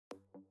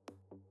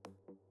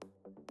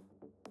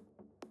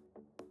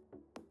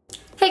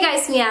Hey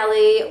guys, it's me,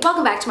 Allie.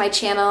 Welcome back to my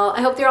channel.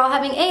 I hope you're all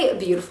having a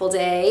beautiful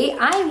day.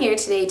 I'm here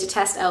today to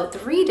test out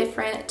 3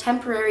 different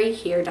temporary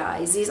hair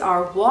dyes. These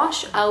are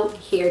wash out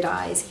hair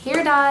dyes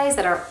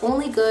that are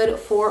only good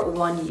for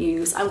one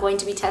use. I'm going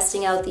to be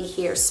testing out the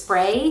hair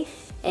spray,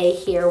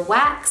 a hair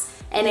wax,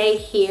 and a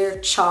hair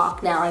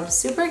chalk. Now I'm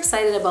super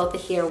excited about the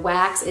hair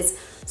wax. It's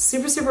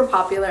super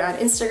popular on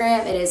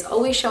Instagram. It is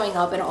always showing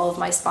up in all of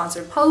my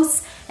sponsored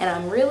posts, and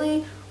I'm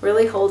really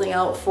holding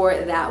out for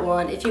that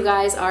one. If you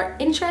guys are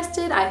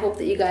interested, I hope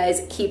that you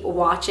guys keep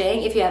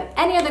watching. If you have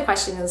any other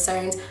questions and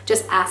concerns,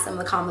 just ask them in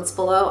the comments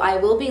below. I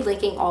will be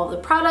linking all of the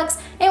products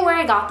and where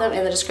I got them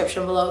in the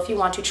description below if you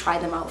want to try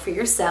them out for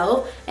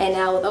yourself. And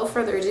now without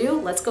further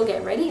ado, let's go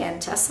get ready and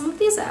test some of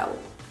these out.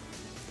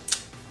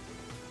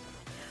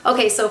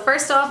 Okay, so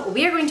first off,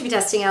 we are going to be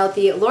testing out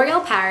the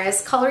L'Oreal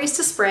Paris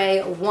Colorista Spray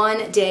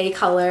 1 Day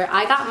Color.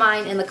 I got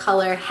mine in the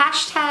color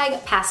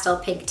 #pastel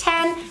pink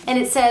 10, and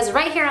it says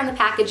right here on the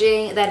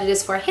packaging that it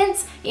is for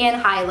hints and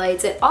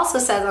highlights. It also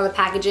says on the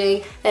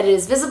packaging that it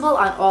is visible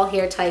on all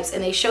hair types,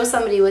 and they show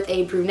somebody with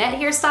a brunette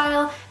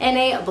hairstyle and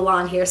a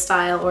blonde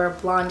hairstyle, or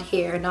blonde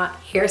hair,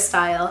 not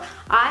hairstyle.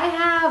 I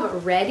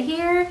have red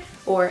hair,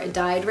 or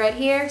dyed red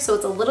hair, so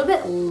it's a little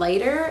bit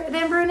lighter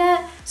than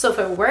brunette. So if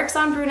it works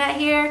on brunette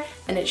hair,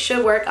 then it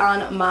should work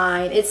on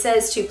mine. It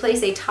says to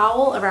place a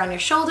towel around your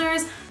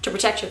shoulders to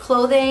protect your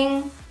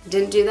clothing.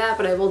 Didn't do that,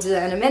 but I will do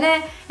that in a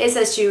minute. It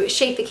says to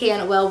shake the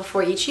can well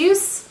before each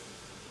use.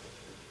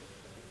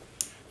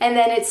 And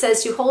then it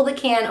says to hold the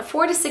can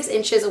 4 to 6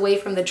 inches away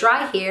from the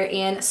dry hair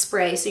and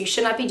spray. So you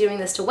should not be doing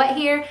this to wet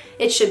hair.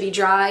 It should be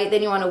dry.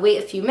 Then you want to wait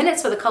a few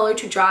minutes for the color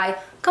to dry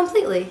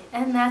completely.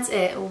 And that's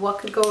it. What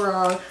could go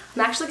wrong?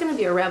 I'm actually going to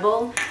be a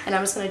rebel, and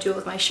I'm just going to do it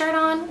with my shirt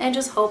on and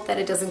just hope that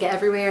it doesn't get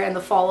everywhere and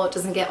the fallout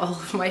doesn't get all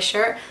over my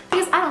shirt,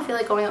 because I don't feel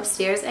like going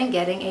upstairs and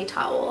getting a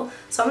towel.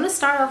 So I'm going to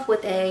start off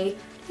with a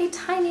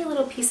tiny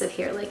little piece of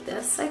hair like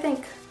this. I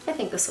think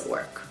this will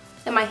work.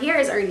 And my hair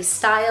is already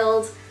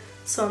styled,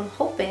 so I'm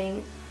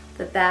hoping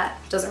that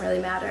doesn't really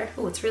matter.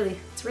 Oh, it's really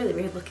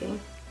weird looking.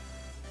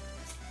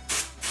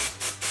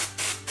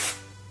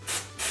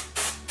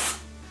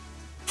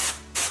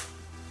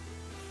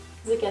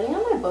 Is it getting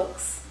on my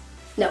books?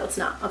 No, it's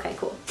not. Okay,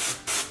 cool.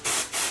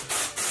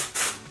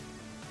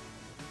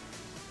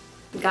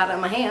 Got it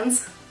on my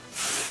hands.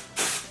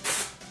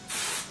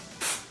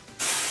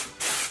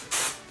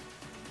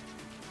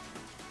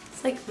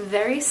 It's like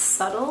very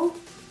subtle,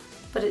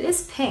 but it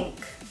is pink.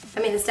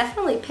 I mean, it's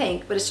definitely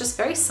pink, but it's just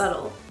very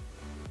subtle.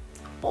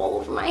 All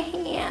over my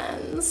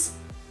hands.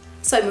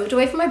 So I moved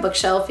away from my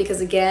bookshelf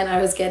because, again,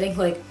 I was getting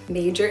like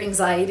major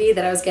anxiety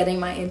that I was getting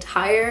my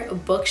entire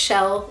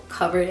bookshelf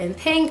covered in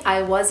pink.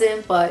 I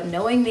wasn't, but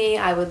knowing me,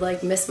 I would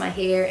like miss my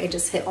hair and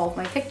just hit all of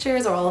my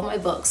pictures or all of my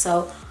books.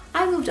 So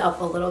I moved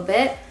up a little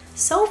bit.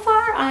 So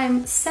far,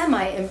 I'm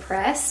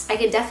semi-impressed. I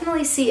can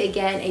definitely see,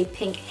 again, a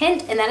pink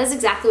hint, and that is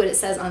exactly what it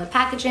says on the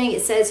packaging.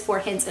 It says for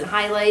hints and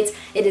highlights.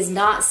 It is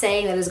not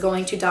saying that it's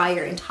going to dye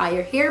your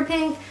entire hair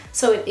pink,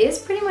 so it is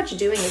pretty much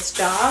doing its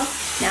job.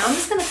 Now I'm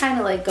just gonna kind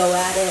of like go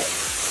at it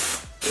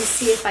and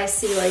see if I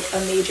see like a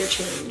major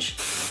change.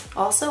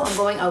 Also, I'm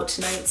going out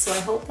tonight, so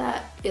I hope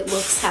that it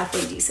looks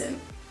halfway decent.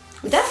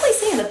 I'm definitely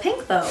seeing the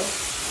pink though.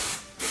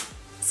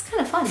 It's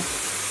kind of fun.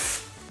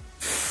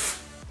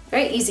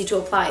 Very easy to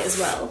apply as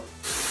well.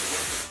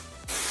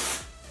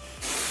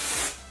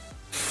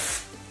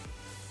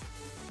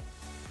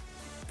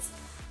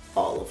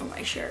 All over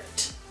my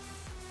shirt.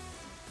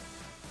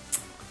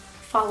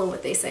 Follow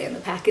what they say in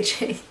the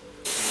packaging.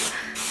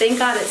 Thank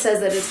God it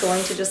says that it's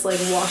going to just like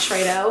wash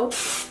right out.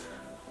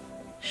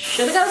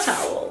 Should've got a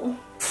towel.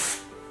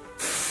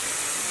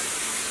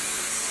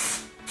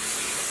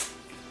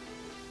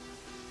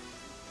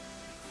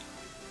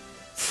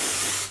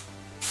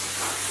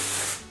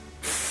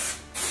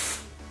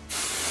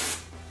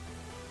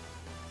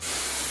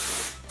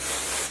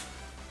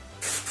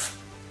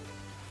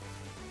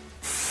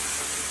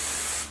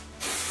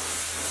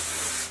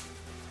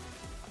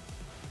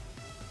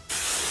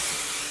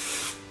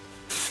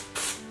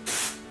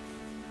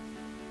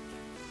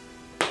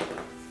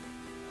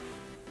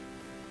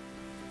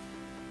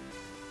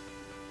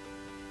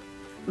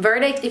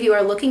 Verdict: if you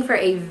are looking for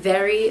a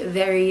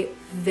very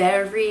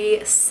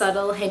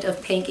subtle hint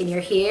of pink in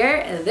your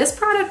hair, this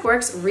product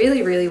works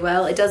really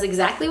well. It does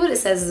exactly what it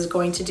says it's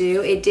going to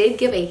do. It did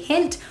give a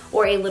hint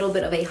or a little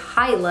bit of a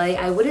highlight.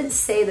 I wouldn't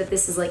say that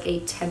this is like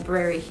a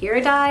temporary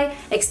hair dye,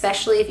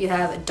 especially if you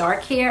have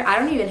dark hair. I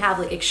don't even have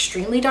like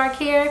extremely dark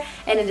hair,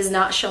 and it is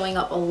not showing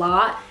up a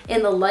lot.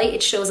 In the light,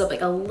 it shows up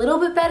like a little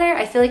bit better.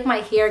 I feel like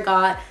my hair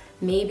got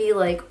maybe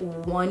like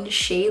 1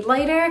 shade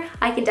lighter.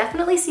 I can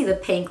definitely see the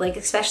pink, like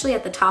especially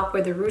at the top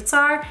where the roots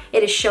are,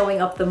 it is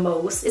showing up the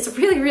most. It's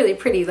really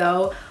pretty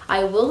though.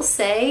 I will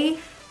say,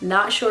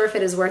 not sure if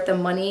it is worth the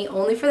money,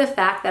 only for the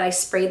fact that I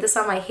sprayed this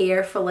on my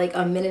hair for like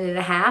a minute and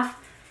a half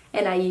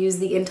and I used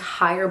the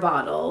entire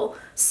bottle.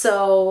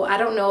 So I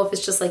don't know if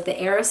it's just like the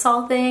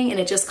aerosol thing and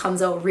it just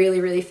comes out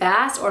really, really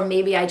fast, or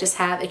maybe I just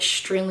have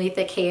extremely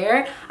thick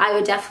hair. I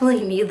would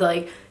definitely need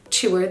like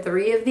 2 or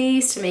 3 of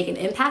these to make an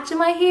impact in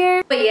my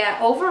hair. But yeah,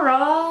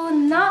 overall,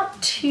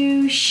 not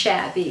too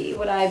shabby.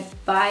 Would I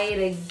buy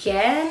it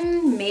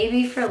again?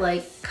 Maybe for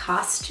like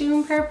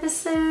costume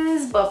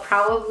purposes, but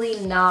probably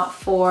not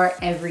for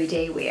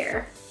everyday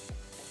wear.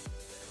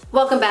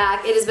 Welcome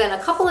back. It has been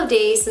a couple of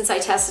days since I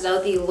tested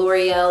out the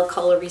Loreal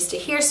Colorista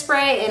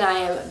hairspray, and I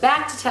am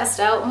back to test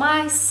out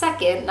my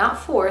second,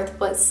 not fourth,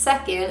 but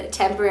second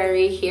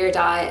temporary hair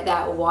dye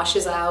that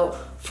washes out.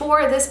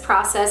 For this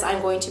process,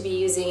 I'm going to be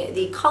using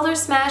the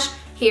COLORSMASH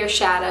hair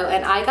shadow,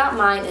 and I got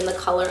mine in the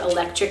color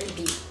Electric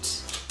Beat.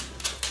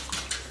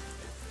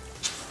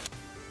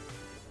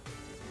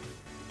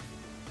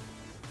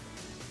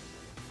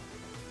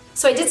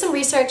 So I did some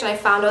research and I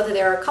found out that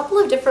there are a couple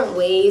of different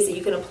ways that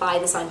you can apply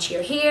this onto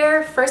your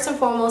hair. First and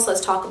foremost,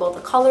 let's talk about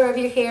the color of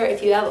your hair.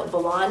 If you have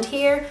blonde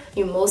hair,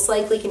 you most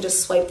likely can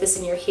just swipe this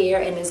in your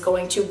hair and it's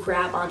going to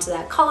grab onto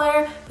that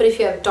color. But if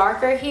you have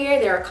darker hair,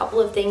 there are a couple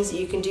of things that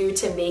you can do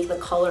to make the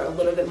color a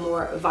little bit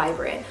more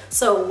vibrant.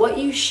 So what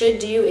you should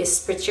do is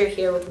spritz your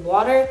hair with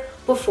water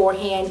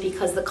beforehand,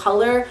 because the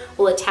color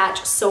will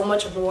attach so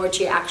much more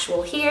to your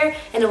actual hair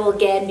and it will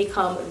again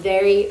become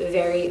very,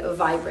 very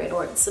vibrant,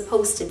 or it's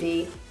supposed to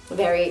be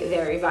very,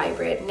 very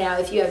vibrant. Now,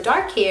 if you have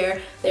dark hair,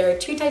 there are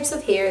 2 types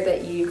of hair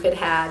that you could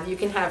have. You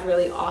can have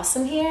really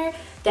awesome hair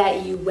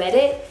that you wet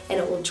it and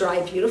it will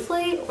dry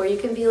beautifully, or you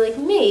can be like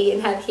me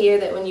and have hair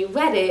that when you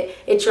wet it,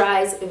 it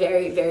dries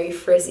very, very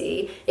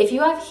frizzy. If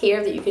you have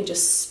hair that you can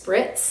just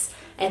spritz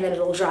and then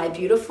it'll dry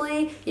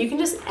beautifully, you can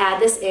just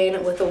add this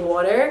in with the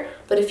water.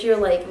 But if you're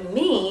like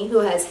me, who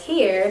has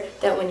hair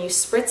that when you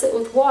spritz it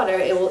with water,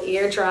 it will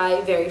air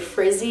dry very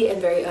frizzy and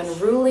very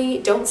unruly,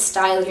 don't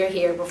style your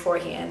hair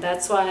beforehand.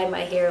 That's why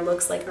my hair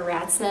looks like a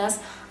rat's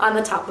nest on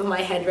the top of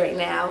my head right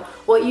now.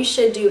 What you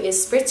should do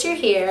is spritz your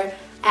hair,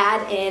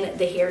 add in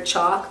the hair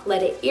chalk,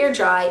 let it air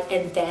dry,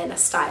 and then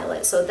style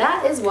it. So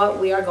that is what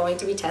we are going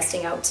to be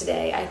testing out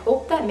today. I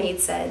hope that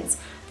made sense.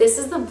 This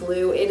is the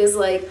blue. It is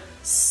like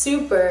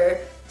super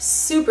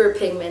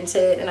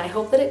pigmented, and I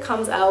hope that it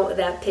comes out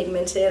that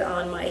pigmented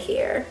on my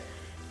hair.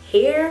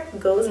 Hair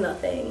goes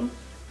nothing,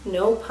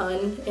 no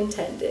pun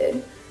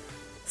intended.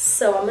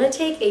 So I'm gonna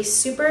take a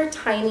super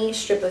tiny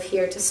strip of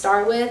hair to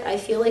start with. I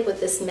feel like with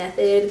this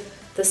method,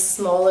 the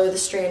smaller the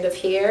strand of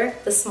hair,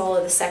 the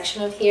smaller the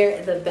section of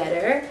hair, the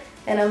better.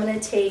 And I'm gonna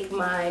take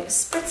my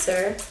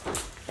spritzer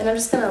and I'm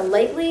just gonna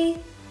lightly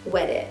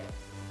wet it,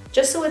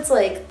 just so it's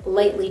like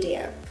lightly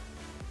damp.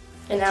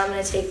 And now I'm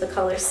gonna take the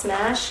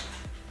COLORSMASH,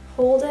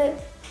 hold it,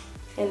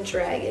 and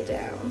drag it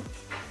down.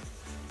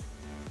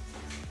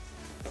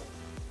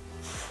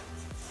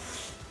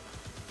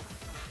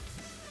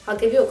 I'll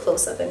give you a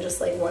close-up in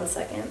just like 1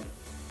 second.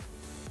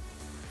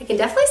 I can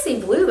definitely see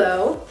blue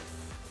though.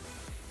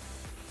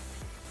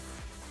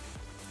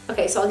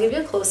 Okay, so I'll give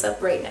you a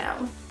close-up right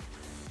now.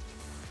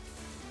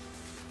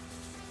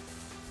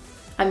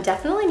 I'm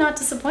definitely not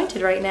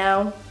disappointed right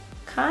now.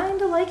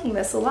 Kinda liking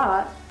this a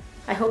lot.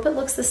 I hope it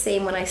looks the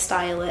same when I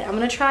style it. I'm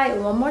gonna try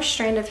one more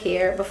strand of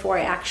hair before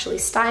I actually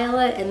style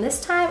it, and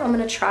this time I'm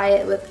gonna try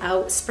it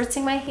without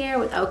spritzing my hair,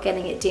 without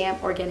getting it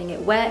damp or getting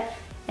it wet,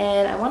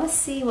 and I wanna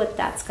see what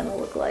that's gonna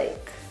look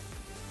like.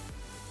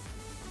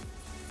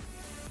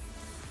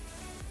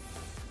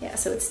 Yeah,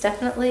 so it's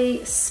definitely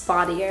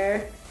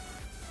spottier.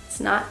 It's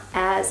not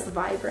as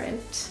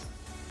vibrant.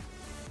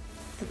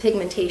 The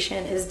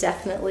pigmentation is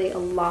definitely a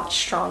lot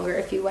stronger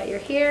if you wet your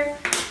hair.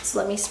 So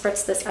let me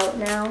spritz this out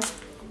now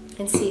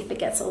and see if it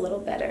gets a little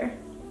better.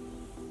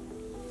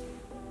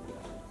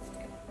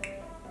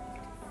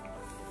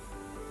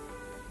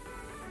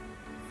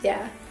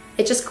 Yeah,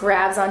 it just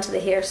grabs onto the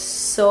hair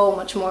so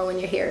much more when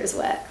your hair is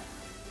wet.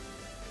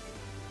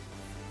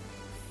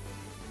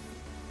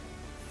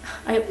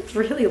 I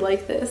really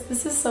like this.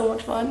 This is so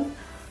much fun.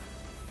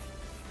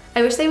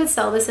 I wish they would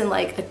sell this in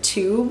like a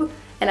tube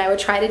and I would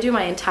try to do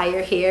my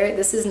entire hair.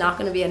 This is not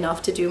gonna be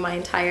enough to do my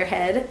entire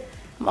head.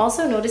 I'm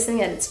also noticing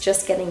that it's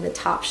just getting the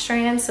top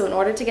strand, so in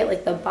order to get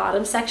like the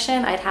bottom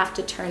section, I'd have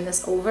to turn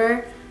this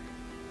over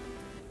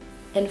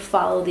and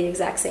follow the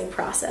exact same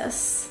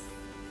process.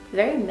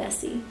 Very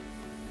messy.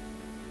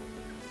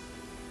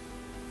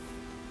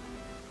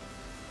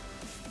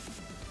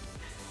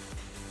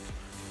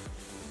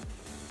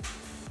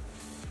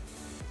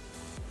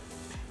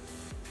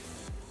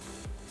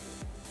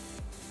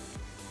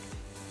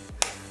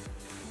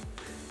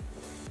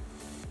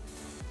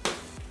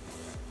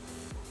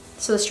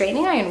 So the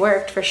straightening iron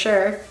worked for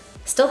sure.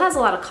 Still has a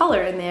lot of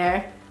color in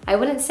there. I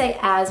wouldn't say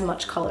as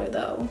much color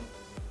though.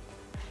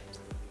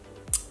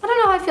 I don't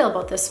know how I feel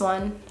about this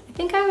one. I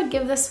think I would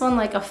give this one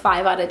like a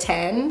 5 out of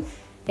 10.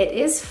 It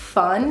is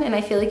fun, and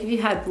I feel like if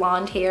you had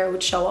blonde hair, it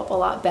would show up a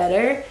lot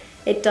better.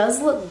 It does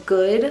look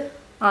good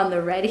on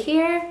the red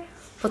hair,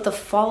 but the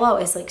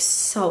fallout is like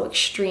so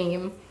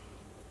extreme.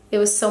 It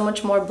was so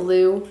much more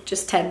blue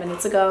just 10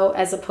 minutes ago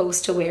as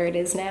opposed to where it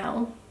is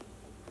now.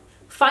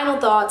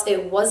 Final thoughts,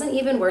 it wasn't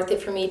even worth it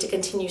for me to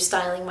continue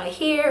styling my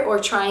hair or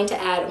trying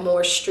to add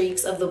more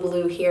streaks of the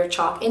blue hair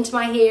chalk into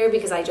my hair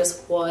because I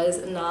just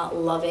was not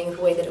loving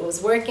the way that it was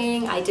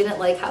working. I didn't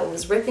like how it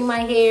was ripping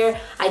my hair.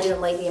 I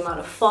didn't like the amount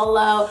of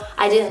fallout.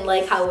 I didn't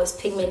like how it was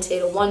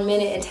pigmented 1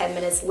 minute and 10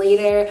 minutes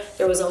later.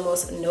 There was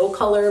almost no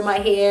color in my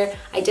hair.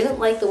 I didn't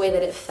like the way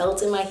that it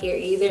felt in my hair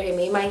either. It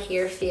made my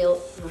hair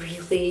feel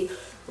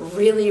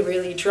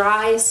really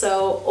dry.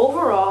 So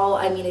overall,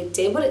 I mean, it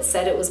did what it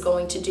said it was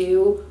going to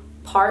do,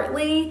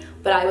 partly,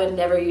 but I would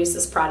never use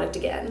this product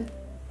again.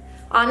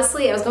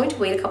 Honestly, I was going to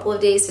wait a couple of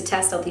days to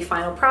test out the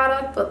final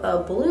product, but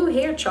the blue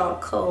hair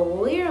chalk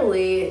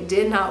clearly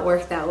did not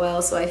work that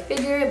well, so I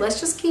figured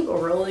let's just keep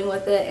rolling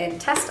with it and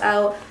test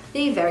out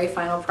the very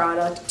final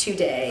product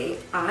today.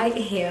 I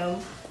am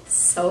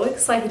so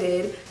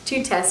excited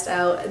to test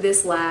out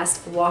this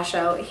last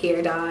washout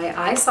hair dye.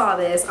 I saw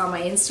this on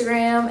my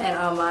Instagram and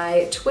on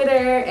my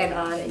Twitter and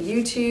on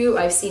YouTube.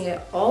 I've seen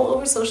it all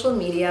over social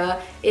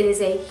media. It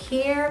is a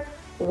hair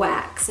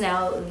wax.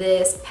 Now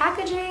this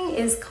packaging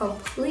is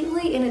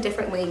completely in a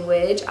different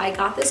language. I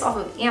got this off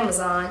of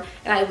Amazon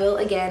and I will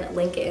again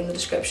link it in the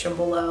description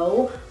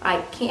below. I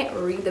can't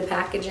read the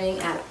packaging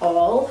at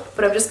all,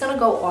 but I'm just gonna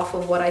go off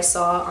of what I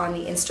saw on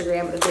the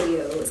Instagram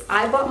videos.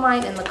 I bought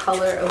mine in the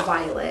color of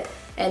violet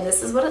and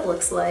this is what it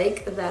looks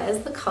like. That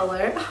is the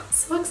color. Oh,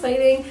 so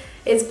exciting.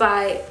 It's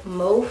by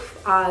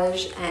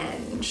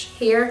MOFAJANG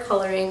hair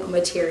coloring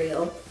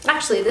material.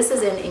 Actually, this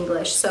is in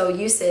English, so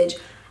usage.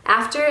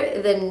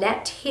 After the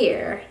net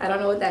hair, I don't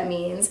know what that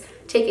means,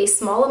 take a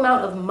small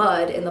amount of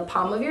mud in the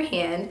palm of your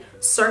hand,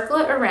 circle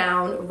it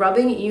around,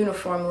 rubbing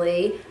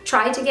uniformly,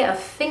 try to get a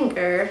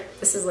finger,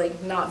 this is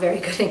like not very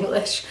good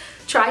English,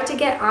 try to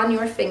get on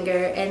your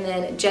finger and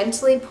then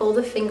gently pull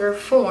the finger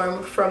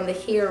form from the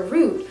hair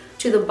root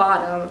to the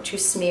bottom to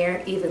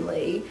smear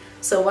evenly.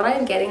 So what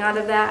I'm getting out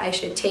of that, I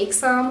should take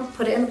some,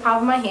 put it in the palm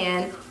of my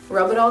hand,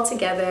 rub it all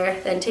together,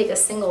 then take a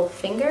single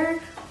finger,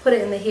 put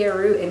it in the hair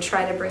root and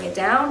try to bring it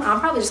down. I'm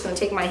probably just gonna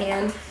take my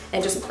hand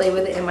and just play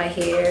with it in my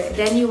hair.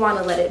 Then you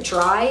wanna let it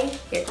dry.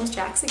 Here comes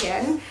Jax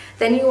again.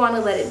 Then you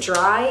wanna let it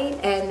dry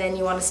and then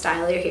you wanna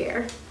style your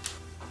hair.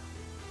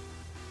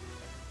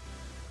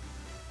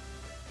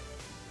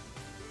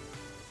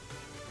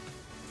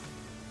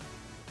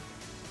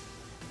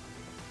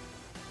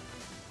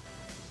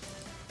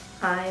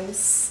 I'm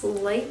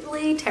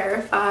slightly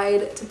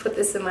terrified to put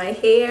this in my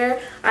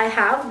hair. I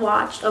have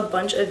watched a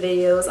bunch of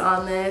videos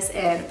on this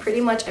and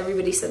pretty much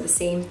everybody said the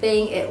same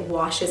thing. It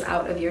washes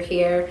out of your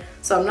hair.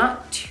 So I'm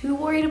not too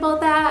worried about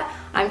that.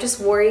 I'm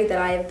just worried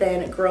that I've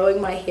been growing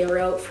my hair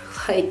out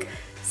for like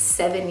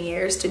 7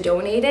 years to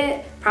donate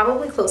it,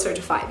 probably closer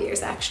to 5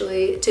 years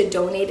actually, to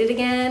donate it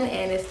again.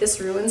 And if this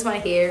ruins my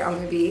hair, I'm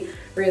gonna be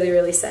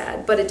really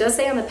sad. But it does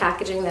say on the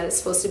packaging that it's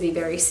supposed to be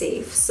very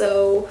safe.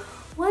 So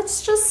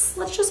let's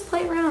just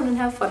play around and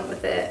have fun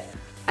with it.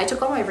 I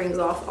took all my rings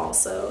off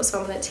also, so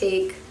I'm gonna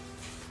take,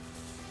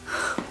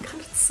 oh my god,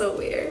 it's so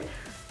weird.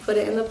 Put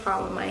it in the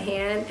palm of my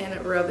hand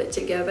and rub it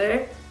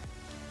together.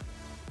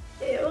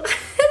 Ew,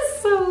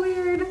 it's so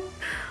weird.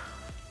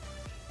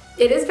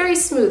 It is very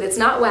smooth, it's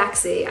not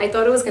waxy. I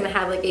thought it was gonna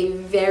have like a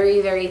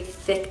very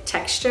thick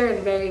texture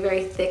and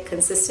very thick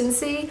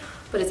consistency,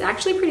 but it's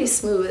actually pretty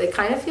smooth. It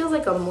kind of feels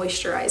like a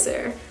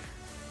moisturizer.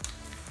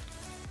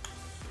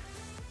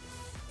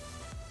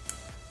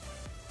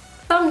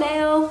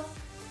 Thumbnail.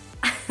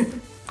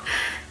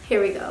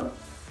 Here we go.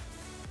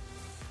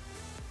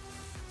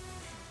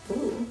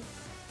 Ooh.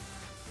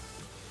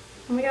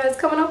 Oh my god, it's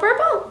coming out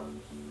purple.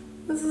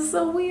 This is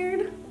so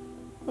weird.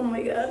 Oh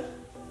my god.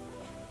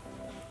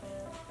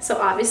 So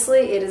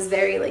obviously it is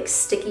very like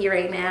sticky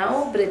right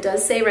now, but it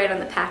does say right on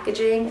the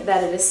packaging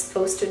that it is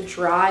supposed to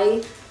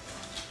dry,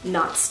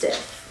 not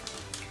stiff.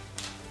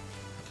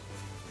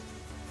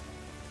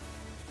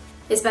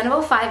 It's been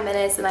about 5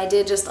 minutes and I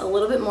did just a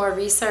little bit more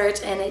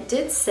research and it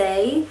did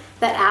say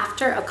that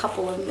after a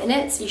couple of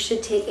minutes you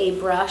should take a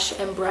brush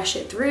and brush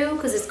it through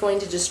because it's going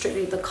to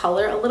distribute the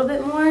color a little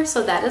bit more.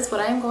 So that is what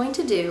I'm going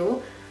to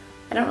do.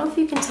 I don't know if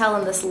you can tell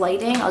in this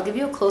lighting, I'll give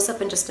you a close-up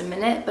in just a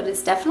minute, but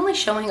it's definitely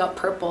showing up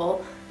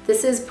purple.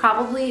 This is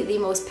probably the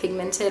most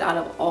pigmented out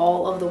of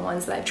all of the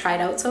ones that I've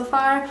tried out so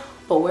far,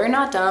 but we're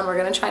not done. We're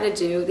gonna try to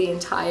do the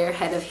entire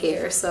head of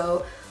hair,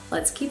 so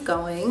let's keep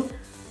going.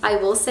 I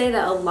will say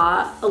that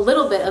a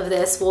little bit of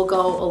this will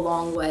go a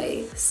long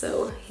way.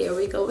 So here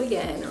we go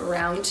again,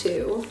 round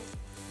 2.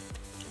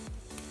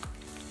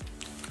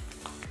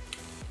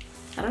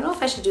 I don't know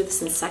if I should do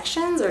this in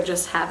sections or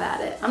just have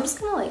at it. I'm just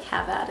gonna like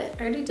have at it.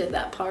 I already did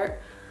that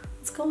part.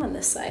 Let's go on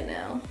this side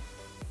now.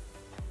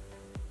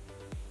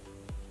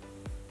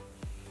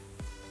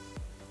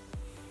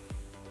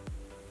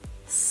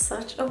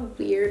 Such a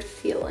weird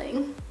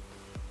feeling.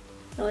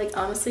 I like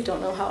honestly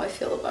don't know how I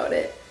feel about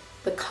it.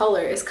 The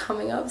color is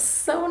coming up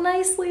so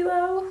nicely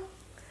though.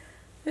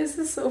 This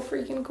is so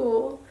freaking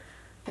cool.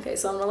 Okay,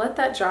 so I'm gonna let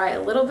that dry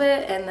a little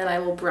bit and then I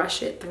will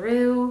brush it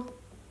through.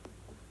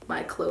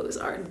 My clothes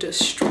are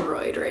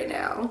destroyed right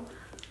now.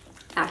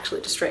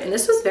 actually destroy. And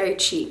this was very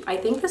cheap. I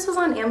think this was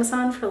on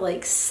Amazon for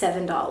like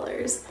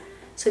 $7.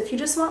 So if you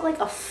just want like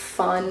a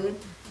fun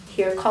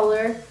hair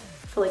color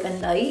for like a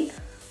night,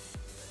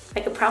 I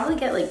could probably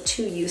get like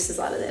 2 uses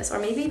out of this, or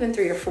maybe even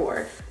 3 or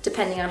 4,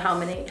 depending on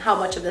how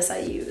much of this I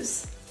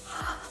use.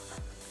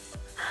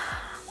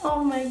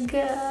 Oh my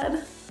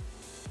God.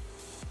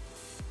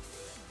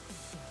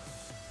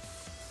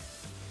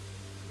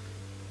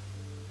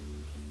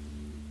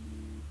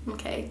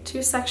 Okay,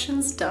 2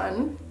 sections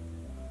done.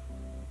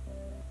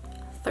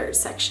 3rd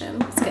section,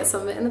 let's get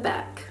some of it in the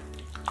back.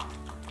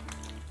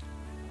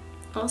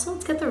 Also,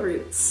 let's get the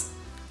roots.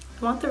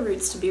 I want the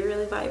roots to be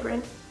really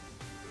vibrant.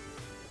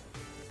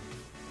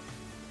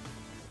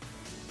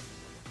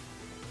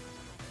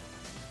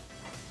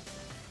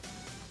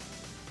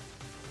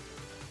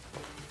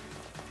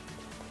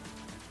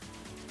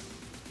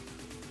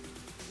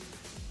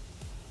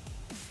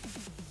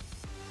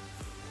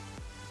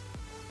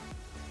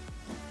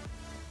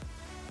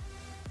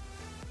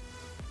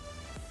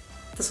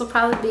 This will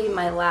probably be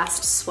my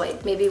last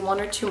swipe, maybe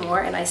 1 or 2 more,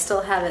 and I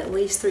still have at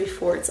least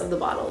 3/4 of the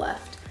bottle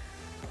left.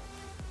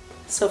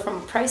 So from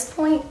a price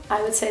point,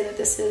 I would say that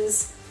this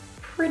is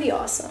pretty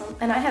awesome.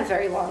 And I have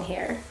very long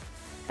hair,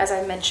 as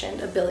I mentioned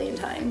a billion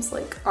times.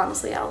 Like,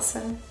 honestly,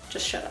 Allison,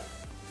 just shut up.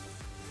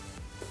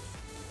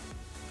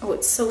 Oh,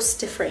 it's so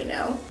stiff right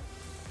now.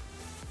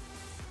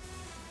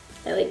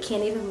 I like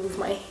can't even move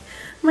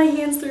my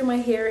hands through my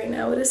hair right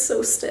now. It is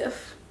so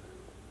stiff.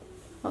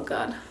 Oh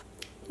God.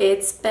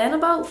 It's been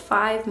about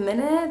 5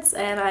 minutes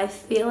and I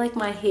feel like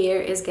my hair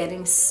is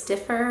getting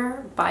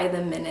stiffer by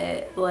the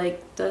minute.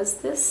 Like, does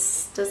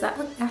that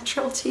look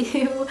natural to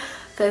you?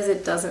 Because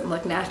it doesn't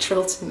look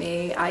natural to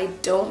me. I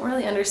don't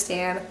really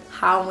understand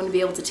how I'm going to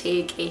be able to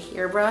take a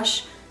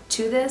hairbrush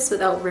to this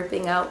without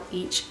ripping out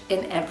each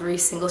and every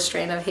single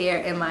strand of hair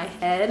in my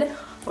head.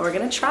 But we're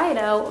gonna try it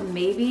out.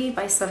 Maybe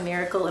by some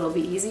miracle it'll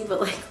be easy, but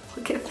like,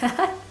 look at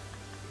that.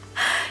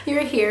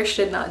 Your hair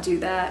should not do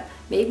that.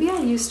 Maybe I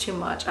used too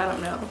much, I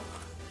don't know.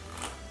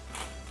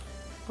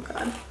 Oh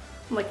God,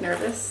 I'm like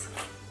nervous.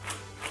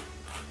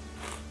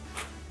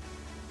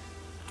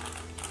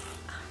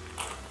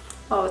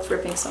 Oh, it's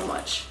ripping so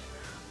much.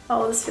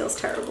 Oh, this feels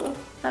terrible.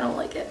 I don't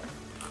like it.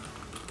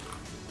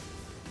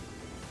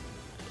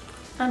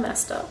 I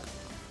messed up.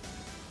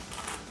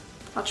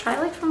 I'll try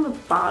like from the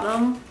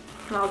bottom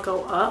and I'll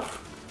go up.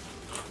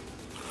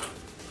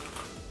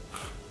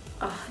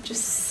 Oh, it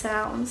just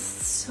sounds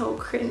so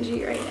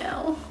cringy right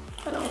now.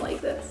 I don't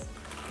like this.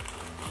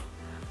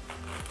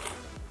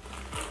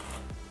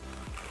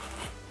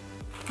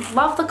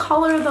 Love the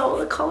color though.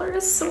 The color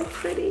is so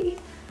pretty.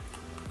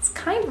 It's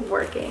kind of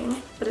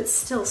working, but it's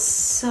still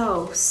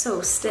so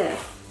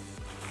stiff.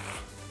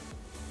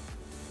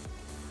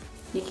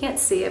 You can't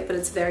see it, but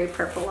it's very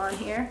purple on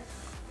here.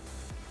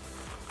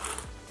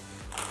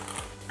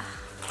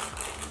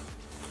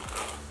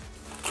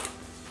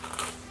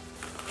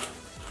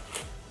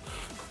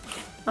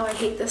 Oh, I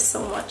hate this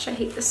so much. I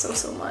hate this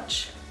so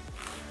much.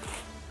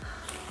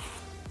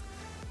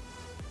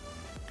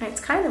 Alright,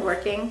 it's kind of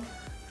working.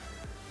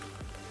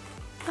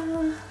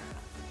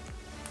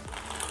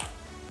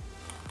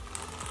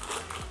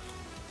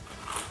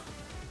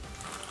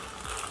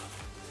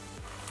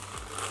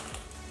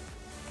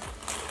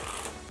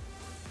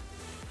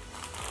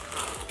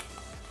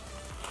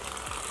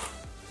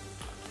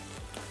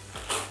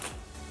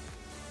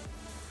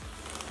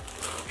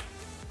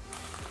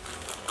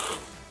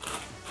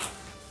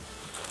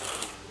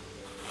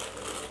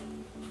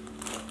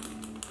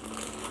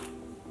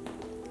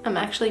 I'm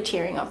actually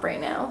tearing up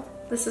right now.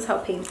 This is how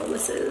painful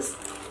this is.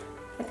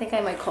 I think I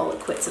might call it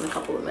quits in a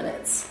couple of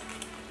minutes.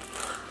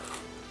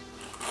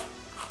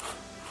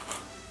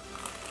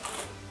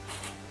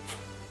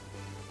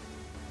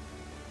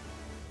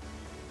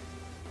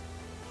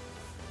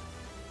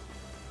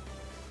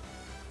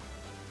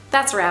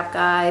 That's a wrap,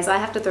 guys. I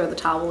have to throw the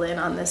towel in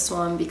on this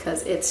one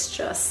because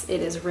it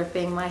is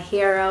ripping my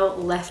hair out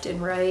left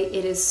and right.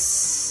 It is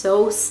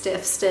so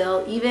stiff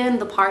still. Even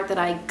the part that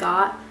I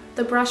got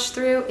the brush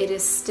through, it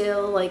is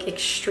still like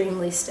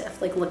extremely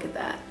stiff. Like, look at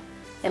that.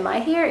 And my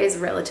hair is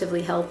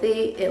relatively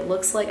healthy. It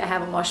looks like I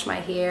haven't washed my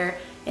hair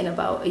in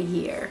about a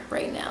year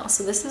right now.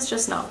 So this is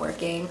just not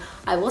working.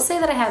 I will say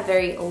that I have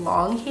very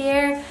long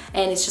hair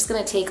and it's just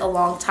gonna take a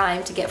long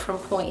time to get from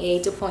point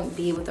A to point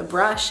B with a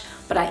brush,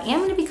 but I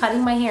am gonna be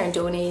cutting my hair and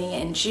donating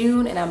it in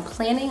June, and I'm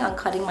planning on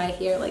cutting my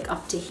hair like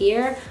up to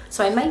here.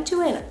 So I might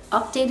do an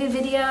updated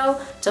video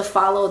to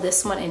follow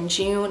this one in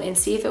June and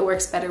see if it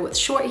works better with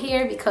short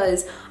hair,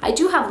 because I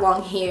do have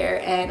long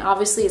hair and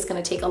obviously it's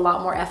gonna take a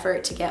lot more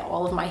effort to get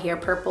all of my hair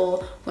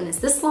purple when it's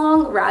this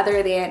long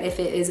rather than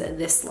if it is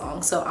this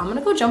long. So I'm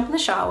gonna go jump in the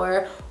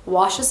shower,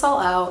 wash this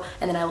all out,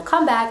 and then I will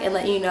come back and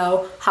let you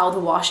know how the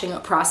washing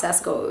process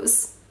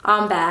goes.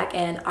 I'm back,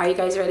 and are you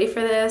guys ready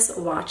for this?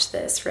 Watch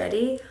this.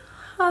 Ready?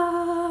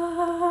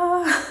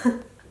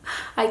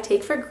 I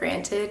take for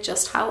granted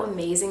just how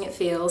amazing it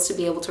feels to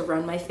be able to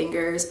run my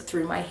fingers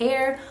through my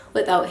hair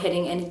without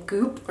hitting any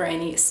goop or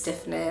any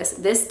stiffness.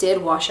 This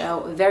did wash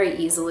out very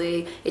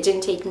easily. It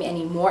didn't take me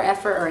any more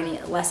effort or any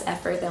less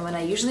effort than when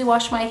I usually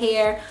wash my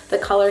hair. The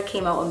color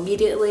came out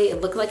immediately.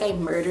 It looked like I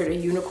murdered a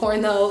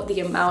unicorn though.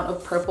 The amount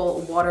of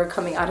purple water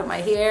coming out of my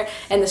hair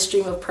and the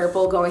stream of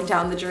purple going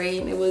down the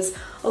drain, it was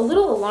a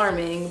little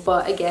alarming,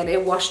 but again,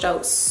 it washed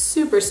out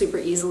super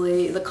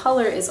easily. The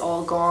color is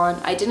all gone.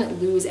 I didn't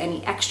lose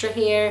any extra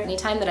hair.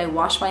 Anytime that I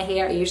wash my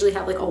hair, I usually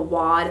have like a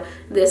wad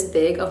this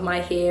big of my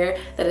hair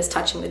that is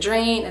touching the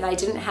drain, and I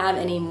didn't have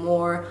any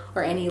more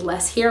or any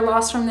less hair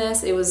loss from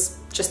this. It was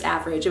just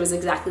average. It was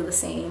exactly the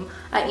same.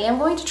 I am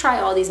going to try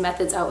all these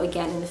methods out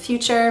again in the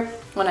future.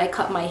 When I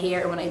cut my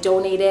hair or when I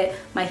donate it,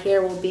 my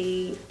hair will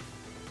be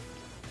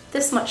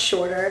this much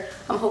shorter.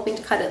 I'm hoping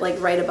to cut it like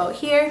right about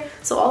here,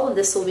 so all of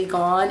this will be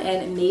gone,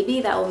 and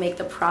maybe that will make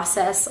the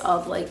process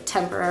of like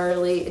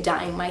temporarily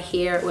dyeing my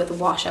hair with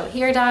washout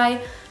hair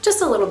dye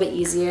just a little bit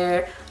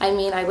easier. I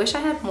mean, I wish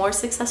I had more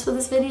success with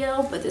this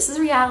video, but this is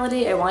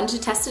reality. I wanted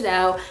to test it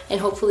out and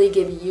hopefully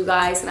give you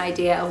guys an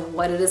idea of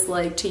what it is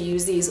like to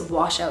use these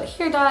washout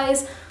hair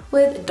dyes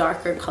with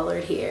darker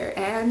colored hair,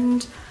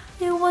 and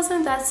it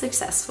wasn't that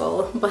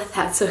successful, but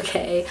that's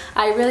okay.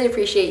 I really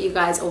appreciate you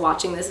guys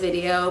watching this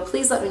video.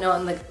 Please let me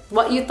know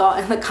what you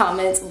thought in the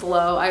comments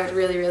below. I would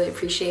really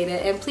appreciate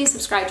it. And please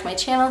subscribe to my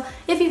channel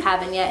if you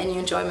haven't yet and you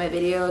enjoy my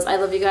videos. I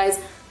love you guys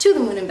to the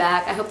moon and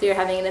back. I hope that you're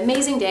having an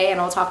amazing day,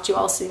 and I'll talk to you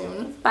all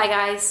soon. Bye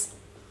guys.